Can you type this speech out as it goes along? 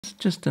It's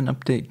just an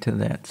update to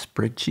that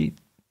spreadsheet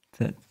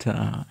that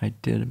I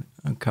did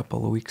a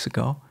couple of weeks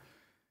ago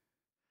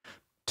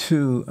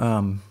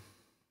to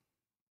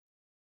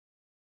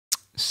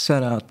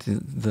set out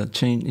the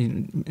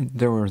change.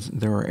 There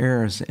were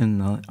errors in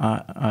the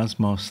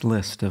Osmose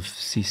list of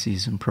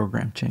CCs and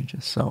program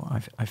changes, so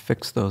I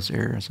fixed those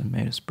errors and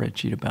made a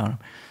spreadsheet about them.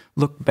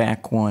 Look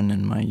back one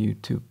in my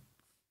YouTube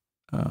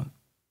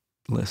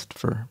list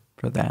for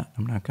that.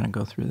 I'm not going to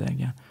go through that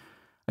again.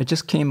 I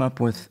just came up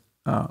with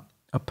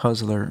a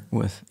puzzler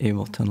with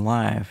Ableton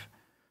Live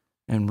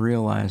and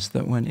realized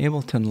that when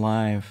Ableton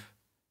Live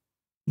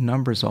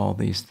numbers all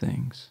these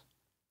things,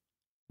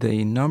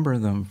 they number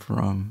them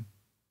from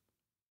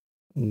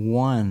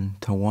 1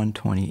 to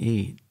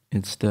 128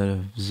 instead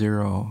of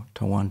 0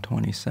 to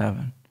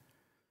 127.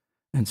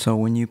 And so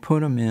when you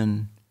put them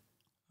in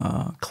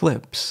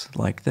clips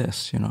like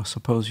this,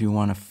 suppose you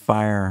want to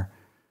fire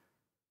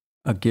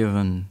a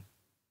given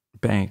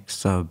bank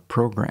sub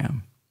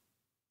program,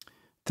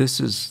 this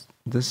is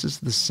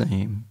the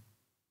same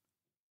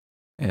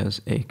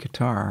as a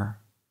guitar,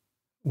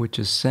 which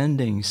is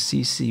sending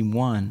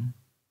CC1,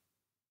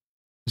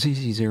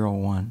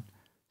 CC01,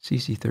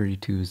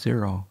 CC32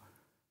 0,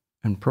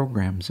 and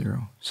program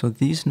 0. So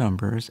these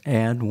numbers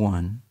add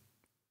 1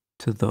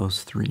 to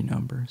those three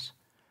numbers.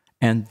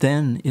 And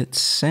then it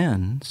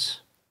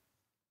sends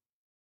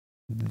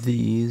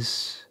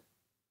these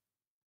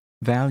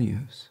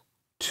values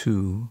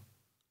to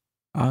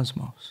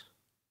Osmose.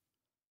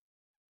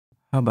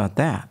 How about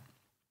that?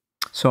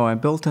 So I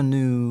built a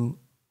new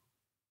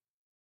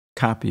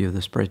copy of the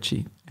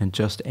spreadsheet and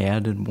just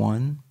added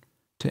 1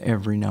 to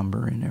every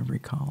number in every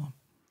column,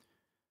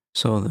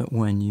 so that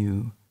when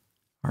you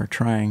are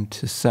trying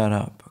to set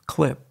up a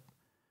clip,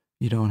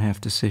 you don't have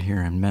to sit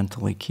here and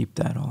mentally keep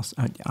that all.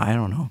 I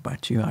don't know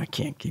about you, I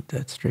can't keep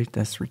that straight.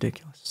 That's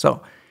ridiculous.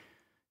 So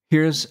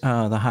here's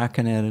the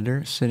Haken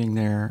editor sitting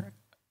there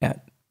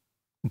at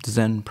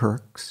Zen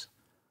Perks.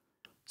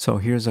 So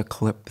here's a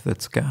clip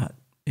that's got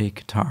a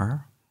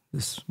guitar,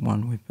 this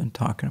one we've been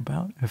talking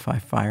about. If I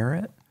fire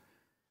it,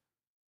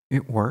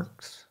 it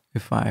works.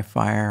 If I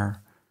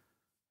fire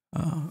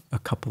a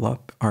couple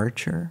up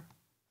Archer,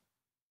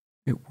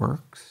 it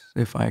works.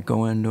 If I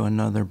go into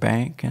another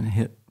bank and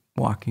hit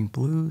Walking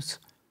Blues,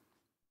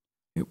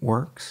 it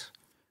works.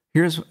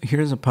 Here's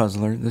a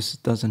puzzler. This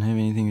doesn't have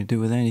anything to do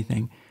with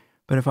anything.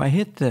 But if I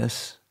hit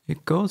this,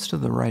 it goes to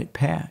the right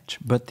patch.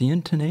 But the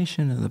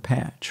intonation of the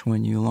patch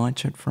when you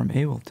launch it from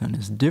Ableton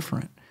is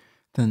different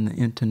than the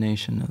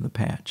intonation of the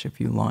patch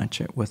if you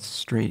launch it with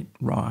straight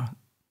raw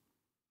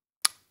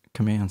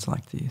commands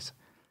like these.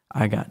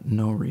 I got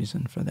no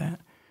reason for that.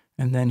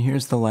 And then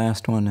here's the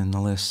last one in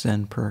the list,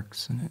 Zen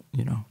Perks, and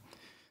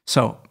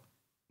So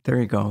there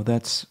you go.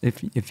 That's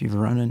if you've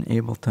run in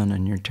Ableton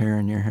and you're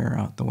tearing your hair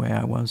out the way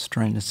I was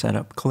trying to set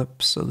up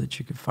clips so that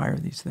you could fire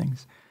these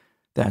things.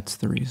 That's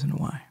the reason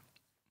why.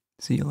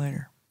 See you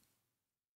later.